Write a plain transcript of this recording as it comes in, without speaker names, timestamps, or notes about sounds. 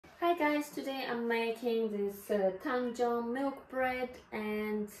Hi guys, today I'm making this Tangzhong milk bread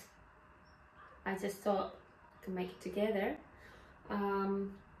and I just thought I can make it together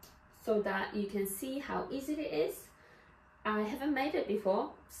so that you can see how easy it is. I haven't made it before,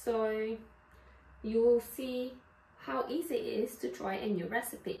 so you will see how easy it is to try a new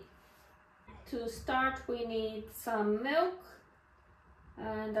recipe. To start, we need some milk,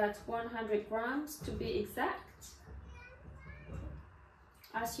 and that's 100 grams to be exact.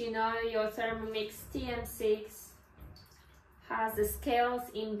 As you know, your Thermomix TM6 has the scales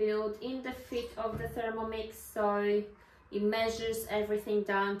inbuilt in the feet of the Thermomix, so it measures everything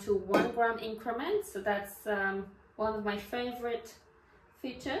down to 1 gram increments. So that's one of my favorite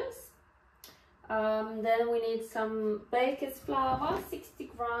features. Then we need some baker's flour,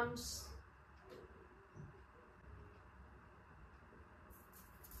 60 grams.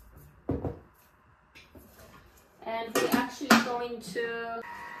 And we're actually going to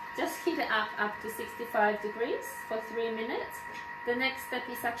just heat it up to 65 degrees for 3 minutes. The next step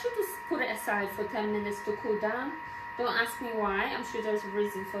is actually to put it aside for 10 minutes to cool down. Don't ask me why, I'm sure there's a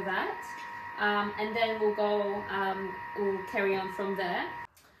reason for that. And then we'll carry on from there.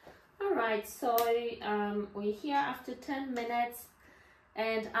 Alright, so we're here after 10 minutes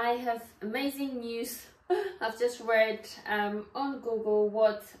and I have amazing news. I've just read on Google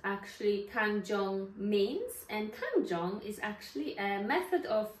what actually Tangzhong means, and Tangzhong is actually a method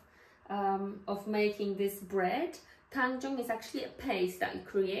of making this bread. Tangzhong is actually a paste that you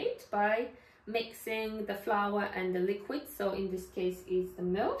create by mixing the flour and the liquid, so in this case is the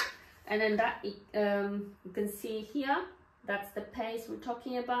milk, and then that you can see here, that's the paste we're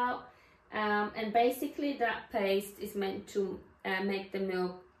talking about, and basically that paste is meant to make the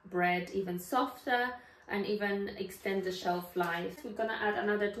milk bread even softer and even extend the shelf life. We're gonna add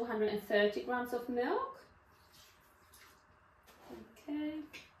another 230 grams of milk. Okay.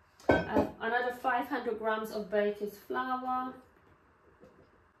 Another 500 grams of baker's flour.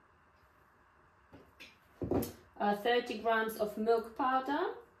 30 grams of milk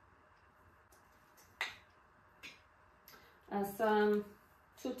powder. Some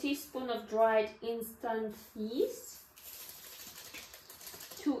 2 teaspoons of dried instant yeast.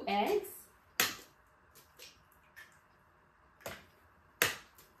 2 eggs.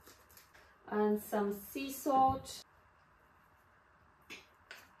 And some sea salt,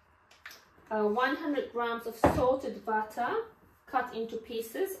 100 grams of salted butter cut into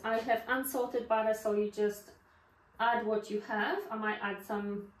pieces. I have unsalted butter, so you just add what you have. I might add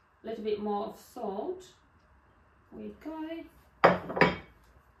some little bit more of salt. There we go,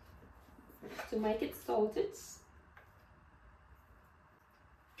 to make it salted.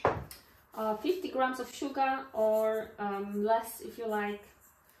 50 grams of sugar, or less if you like.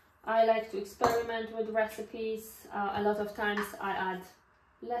 I like to experiment with recipes. A lot of times I add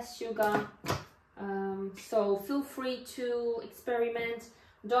less sugar, so feel free to experiment.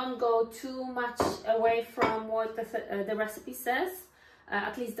 Don't go too much away from what the recipe says,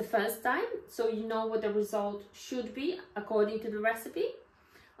 at least the first time, so you know what the result should be according to the recipe.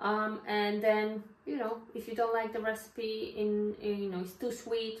 And then, you know, if you don't like the recipe, you know, it's too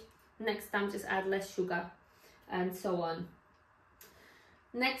sweet, next time just add less sugar, and so on.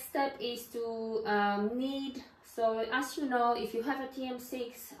 Next step is to knead. So as you know, if you have a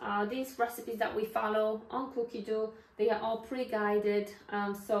TM6, these recipes that we follow on Cookidoo, they are all pre-guided.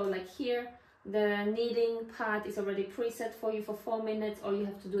 So like here, the kneading part is already preset for you for 4 minutes. All you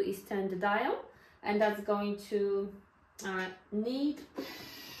have to do is turn the dial, and that's going to knead,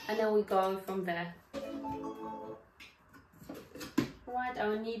 and then we go from there. Right,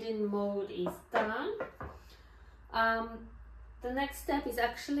 our kneading mode is done. The next step is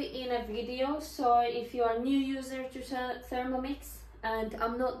actually in a video, so if you are a new user to Thermomix and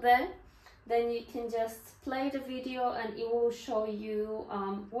I'm not there, then you can just play the video and it will show you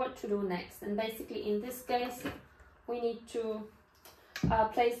what to do next. And basically in this case, we need to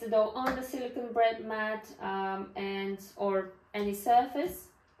place the dough on the silicone bread mat or any surface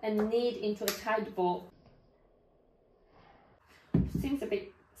and knead into a tight ball. Seems a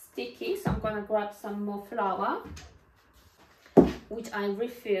bit sticky, so I'm gonna grab some more flour, which I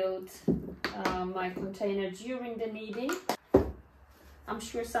refilled my container during the kneading. I'm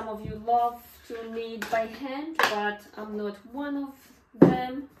sure some of you love to knead by hand, but I'm not one of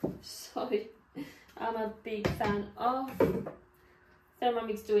them, so I'm a big fan of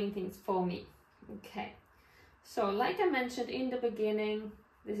Thermomix doing things for me. Okay, so like I mentioned in the beginning,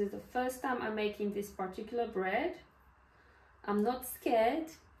 this is the first time I'm making this particular bread. I'm not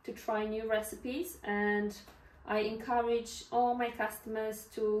scared to try new recipes, and I encourage all my customers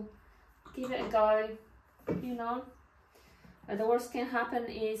to give it a go. You know, the worst can happen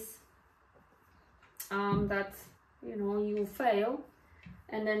is that, you know, you will fail,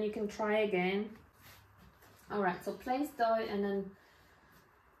 and then you can try again. All right, so place dough and then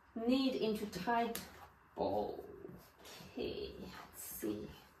knead into tight ball. Okay, let's see.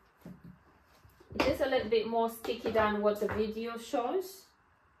 It is a little bit more sticky than what the video shows,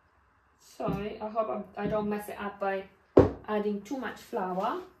 so I hope I don't mess it up by adding too much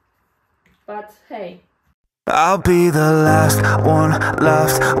flour, but hey. I'll be the last one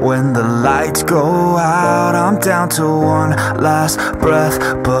left when the lights go out. I'm down to one last breath,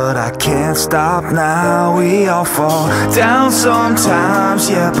 but I can't stop now. We all fall down sometimes,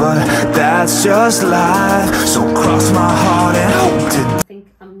 yeah, but that's just life. So cross my heart and hope to.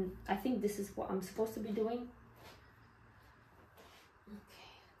 I think this is what I'm supposed to be doing.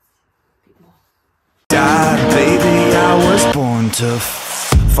 Okay, a bit more. Die, baby, I was born to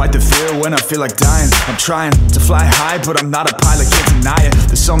fight the fear when I feel like dying. I'm trying to fly high, but I'm not a pilot, can't deny it.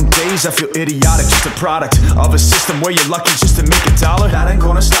 There's some days I feel idiotic, just a product of a system where you're lucky just to make a dollar. That ain't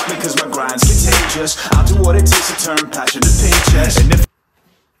gonna stop me cause my grind's contagious. I'll do what it takes to turn passion to paychecks. And if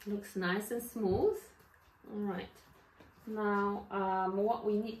looks nice and smooth. Alright, now what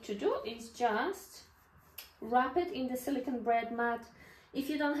we need to do is just wrap it in the silicone bread mat. If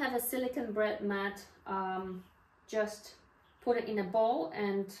you don't have a silicone bread mat, just put it in a bowl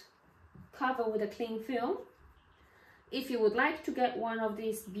and cover with a cling film. If you would like to get one of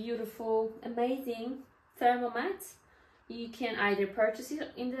these beautiful, amazing thermomats, you can either purchase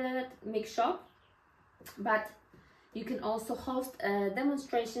it in the mix shop, but you can also host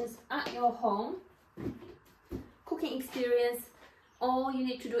demonstrations at your home, cooking experience. All you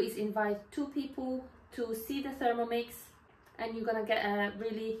need to do is invite 2 people to see the Thermomix, and you're gonna get a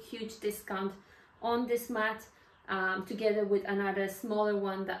really huge discount on this mat, together with another smaller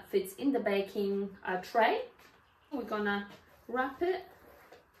one that fits in the baking tray. We're gonna wrap it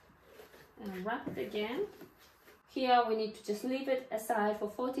and wrap it again. Here we need to just leave it aside for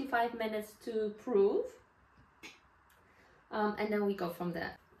 45 minutes to proof, and then we go from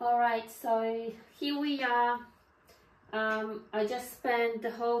there. All right, so here we are. I just spent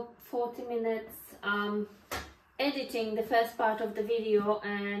the whole 40 minutes editing the first part of the video,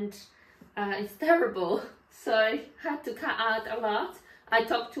 and it's terrible. So I had to cut out a lot. I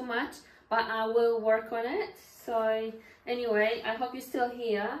talk too much, but I will work on it. So anyway, I hope you're still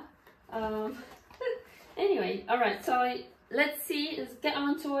here. Anyway, all right, so let's see, let's get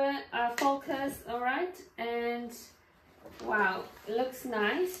on to it, focus, all right? And wow, it looks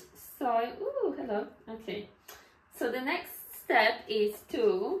nice. So, ooh, hello, okay. So the next step is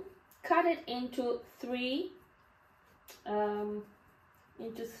to cut it into three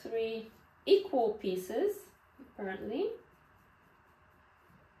equal pieces, apparently.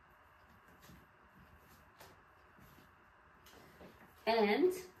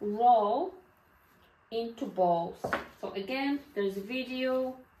 And roll into balls. So again, there's a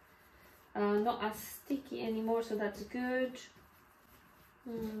video, not as sticky anymore, so that's good.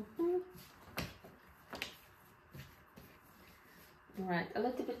 Right, a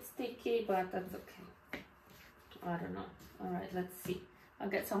little bit sticky, but that's okay. I don't know. All right, let's see. I'll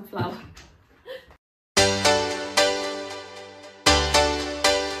get some flour.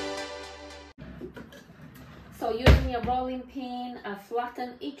 So using a rolling pin,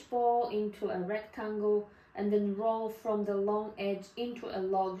 flatten each ball into a rectangle and then roll from the long edge into a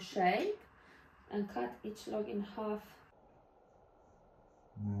log shape and cut each log in half.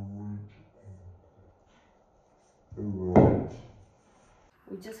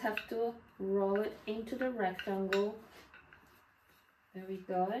 We just have to roll it into the rectangle. There we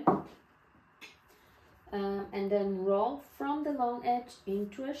go. And then roll from the long edge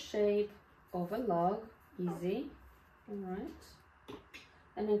into a shape of a log. Easy. Alright.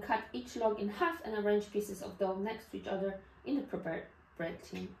 And then cut each log in half and arrange pieces of dough next to each other in the prepared bread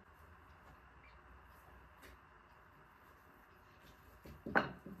tin.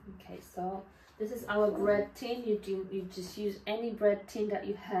 Okay, so this is our bread tin. You just use any bread tin that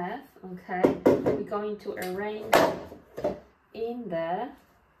you have. Okay, we're going to arrange in there,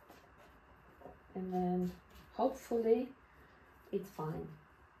 and then hopefully it's fine.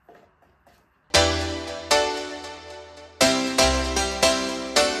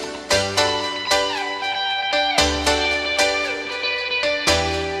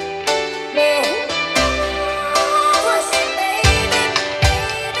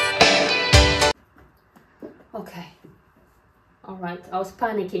 Okay, all right, I was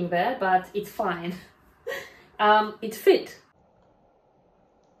panicking there, but it's fine. It fit.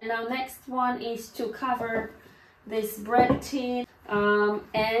 And our next one is to cover this bread tin,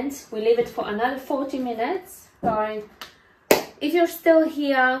 and we leave it for another 40 minutes. So if you're still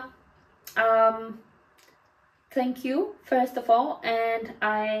here, thank you first of all, and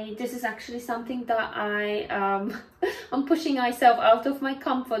this is actually something that I'm pushing myself out of my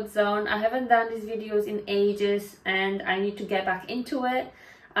comfort zone. I haven't done these videos in ages and I need to get back into it.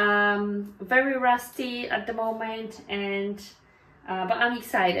 Very rusty at the moment, and but I'm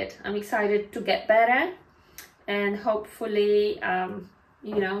excited to get better, and hopefully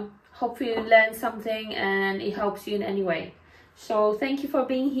you know, hopefully you learn something and it helps you in any way. So thank you for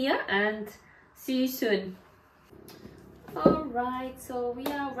being here and see you soon. Alright, so we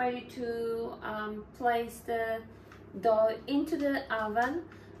are ready to place the dough into the oven.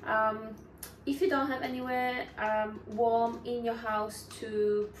 If you don't have anywhere warm in your house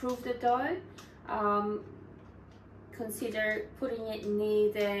to proof the dough, consider putting it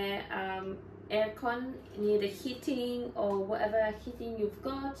near the aircon, near the heating or whatever heating you've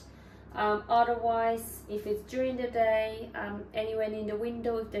got. Otherwise, if it's during the day, anywhere in the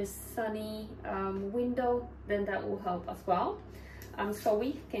window, if there's sunny window, then that will help as well. So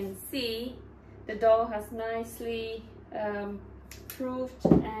we can see the dough has nicely proofed,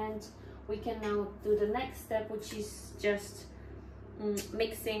 and we can now do the next step, which is just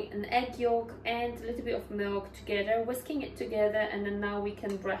mixing an egg yolk and a little bit of milk together, whisking it together, and then now we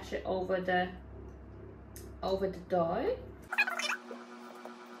can brush it over the dough.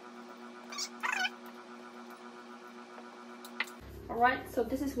 Alright, so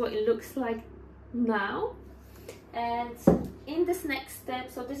this is what it looks like now. And in this next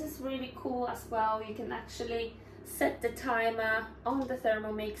step, so this is really cool as well, you can actually set the timer on the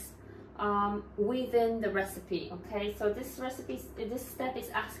Thermomix within the recipe. Okay, so this step is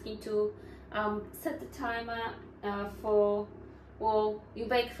asking to set the timer for, well, you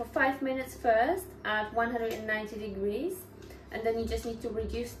bake for 5 minutes first at 190 degrees, and then you just need to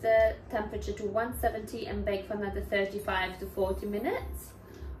reduce the temperature to 170 and bake for another 35 to 40 minutes.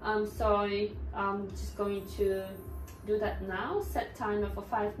 So I'm just going to do that now. Set timer for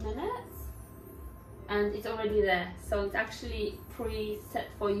 5 minutes, and it's already there, so it's actually pre-set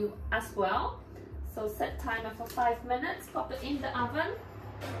for you as well. So set timer for 5 minutes, pop it in the oven,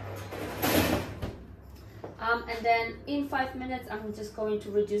 and then in 5 minutes I'm just going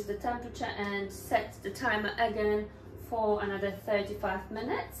to reduce the temperature and set the timer again for another 35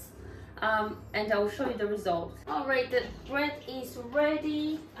 minutes, and I'll show you the result. Alright, the bread is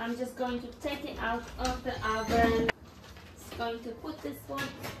ready. I'm just going to take it out of the oven. Just going to put this one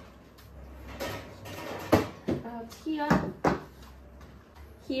out here.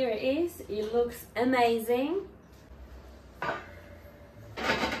 Here it is. It looks amazing.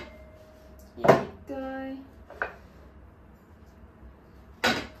 Here we go.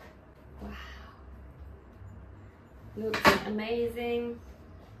 Looks amazing.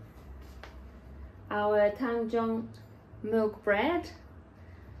 Our Tangzhong milk bread,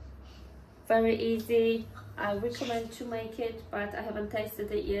 very easy. I recommend to make it, but I haven't tasted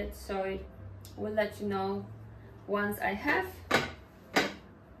it yet, so we'll let you know once I have,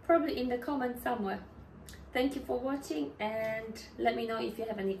 probably in the comments somewhere. Thank you for watching, and let me know if you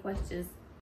have any questions.